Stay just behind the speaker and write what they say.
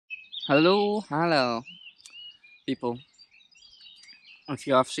Hello, people. If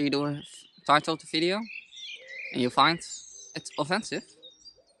you have seen the title of the video and you find it offensive,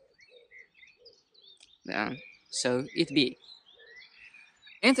 then so it be.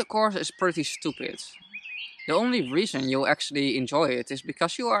 Intercourse is pretty stupid. The only reason you actually enjoy it is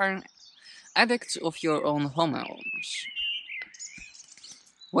because you are an addict of your own hormones.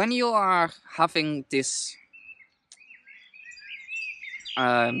 When you are having this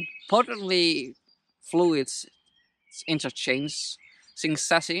bodily fluids interchange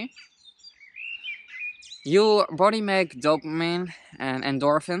synthesis, your body make dopamine and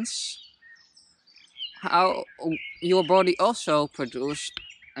endorphins. How your body also produces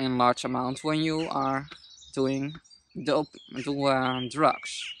in large amount when you are doing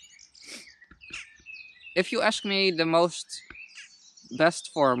drugs. If you ask me, the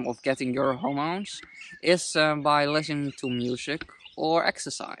best form of getting your hormones is by listening to music or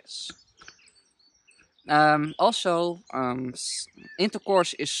exercise.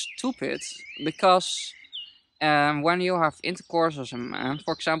 Intercourse is stupid because when you have intercourse as a man,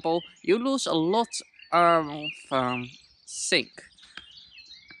 for example, you lose a lot of zinc.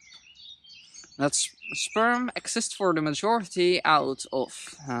 That sperm exists for the majority out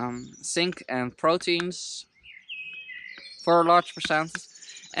of zinc and proteins for a large percent,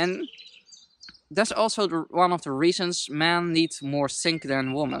 and that's also one of the reasons men need more zinc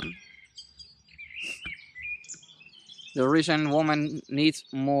than women. The reason women need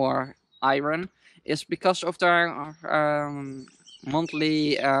more iron is because of their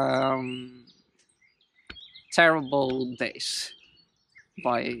monthly terrible days,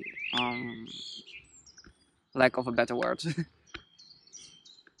 by lack of a better word.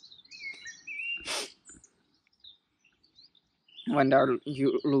 When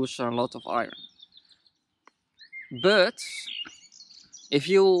you lose a lot of iron. But if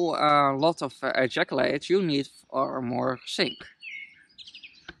you lot of ejaculate, you need more zinc.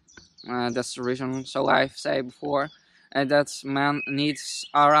 That's the reason. So I say before that man needs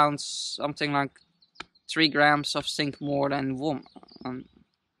around something like 3 grams of zinc more than woman.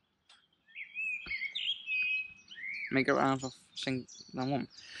 Make a round of zinc than woman.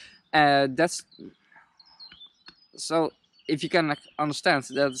 That's so. If you can understand,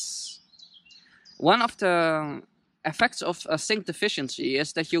 that's one of the effects of a zinc deficiency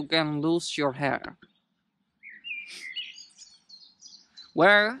is that you can lose your hair.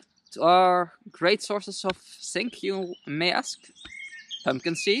 Where are great sources of zinc, you may ask?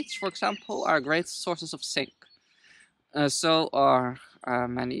 Pumpkin seeds, for example, are great sources of zinc. So are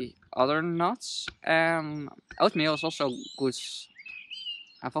many other nuts. Oatmeal is also good.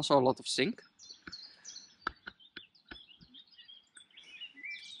 Have also a lot of zinc.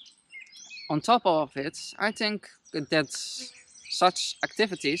 On top of it, I think that such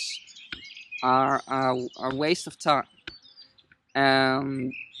activities are a waste of time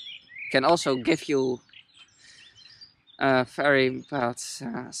and can also give you very bad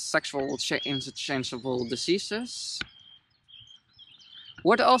sexual interchangeable diseases.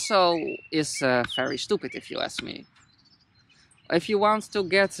 What also is very stupid, if you ask me. If you want to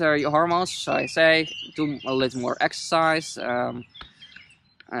get your hormones, I say, do a little more exercise.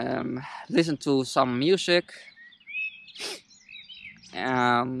 Listen to some music,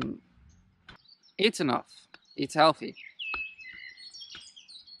 eat enough, eat healthy.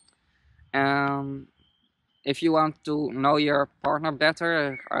 If you want to know your partner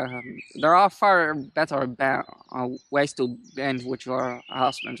better, there are far better ways to bond with your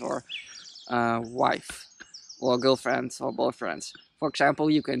husband or wife or girlfriend or boyfriend. For example,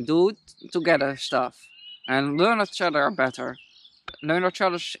 you can do together stuff and learn each other better. Learn each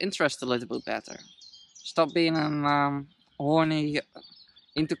other's interest a little bit better. Stop being an horny,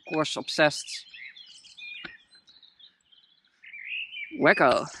 intercourse obsessed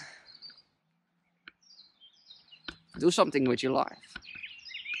wacko. Do something with your life.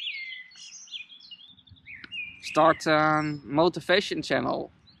 Start a motivation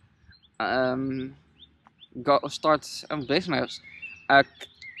channel. Start a business. I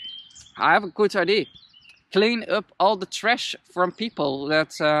have a good idea. Clean up all the trash from people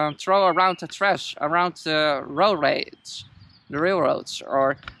that throw around the trash around the railroads,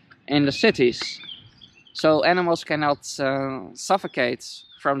 or in the cities, so animals cannot suffocate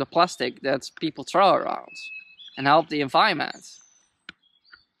from the plastic that people throw around, and help the environment.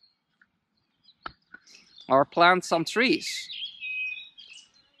 Or plant some trees.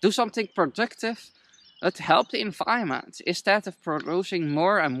 Do something productive that help the environment instead of producing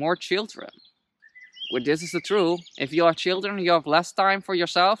more and more children. Well, this is the truth. If you have children, you have less time for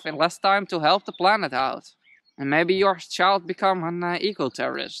yourself and less time to help the planet out. And maybe your child become an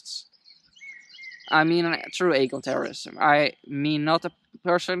eco-terrorist. I mean true eco-terrorism. I mean not a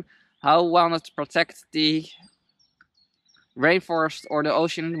person who wanted to protect the rainforest or the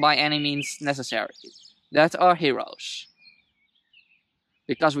ocean by any means necessary. That are heroes.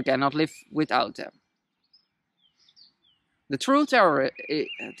 Because we cannot live without them. The true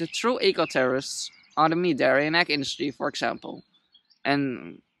eco-terrorists are the meat, dairy and egg industry, for example.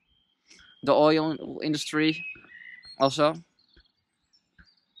 And the oil industry also.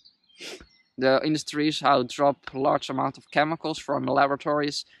 The industries who drop large amount of chemicals from the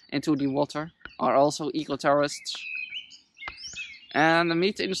laboratories into the water are also eco-terrorists. And the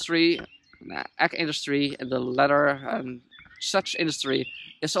meat industry, the egg industry, the leather and such industry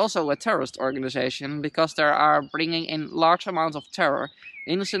is also a terrorist organization because they are bringing in large amounts of terror,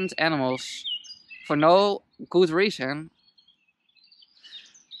 innocent animals, for no good reason.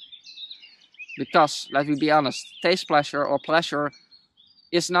 Because, let me be honest, taste pleasure or pleasure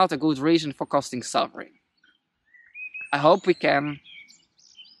is not a good reason for causing suffering. I hope we can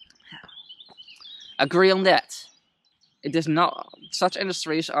agree on that. It is not. Such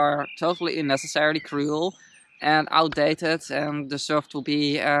industries are totally unnecessarily cruel and outdated and deserve to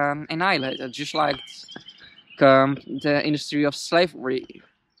be annihilated, just like the industry of slavery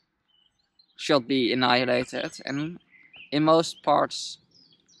should be annihilated, and in most parts,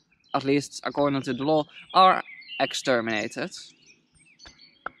 at least according to the law, are exterminated.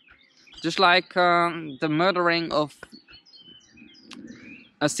 Just like the murdering of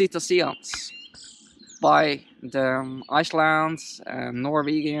cetaceans by the Iceland,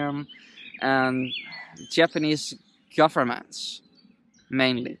 Norwegian and Japanese governments,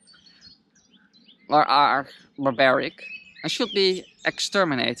 mainly, are barbaric and should be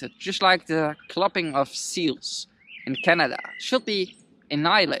exterminated, just like the clubbing of seals in Canada should be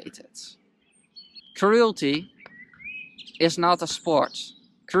annihilated. Cruelty is not a sport.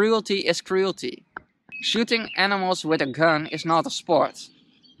 Cruelty is cruelty. Shooting animals with a gun is not a sport.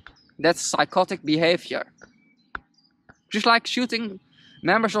 That's psychotic behavior. Just like shooting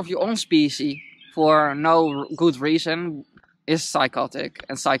members of your own species for no good reason is psychotic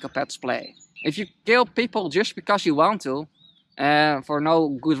and psychopaths play. If you kill people just because you want to, for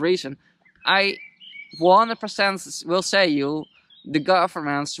no good reason, I 100% will say the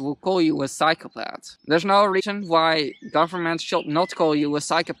governments will call you a psychopath. There's no reason why governments should not call you a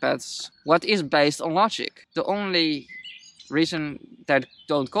psychopath. What is based on logic? The only reason that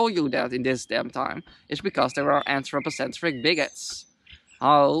don't call you that in this damn time is because there are anthropocentric bigots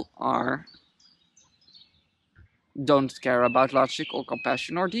who don't care about logic or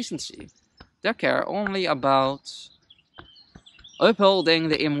compassion or decency. They care only about upholding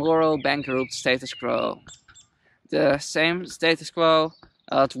the immoral, bankrupt status quo. The same status quo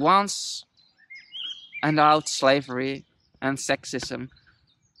that once allowed slavery and sexism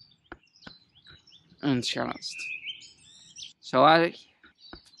unchallenged. So I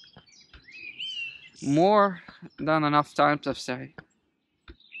more than enough time to say,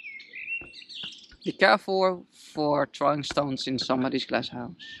 be careful for throwing stones in somebody's glass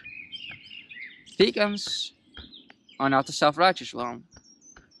house. Vegans are not the self-righteous one.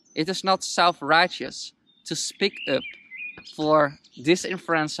 It is not self-righteous to speak up for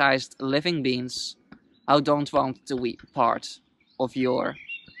disenfranchised living beings who don't want to be part of your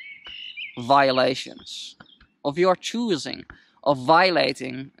violations, of your choosing of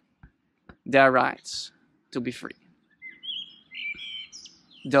violating their rights to be free.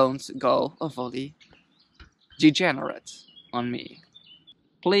 Don't go fully degenerate on me.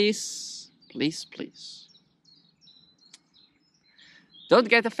 Please, please, please. Don't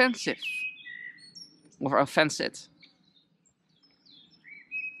get offensive or offended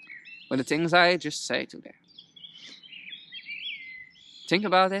with the things I just say today. Think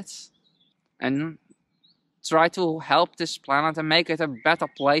about it and try to help this planet and make it a better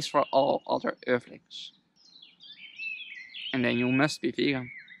place for all other Earthlings. And then you must be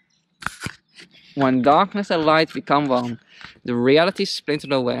vegan. When darkness and light become one, the reality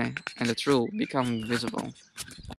splintered away and the truth become visible.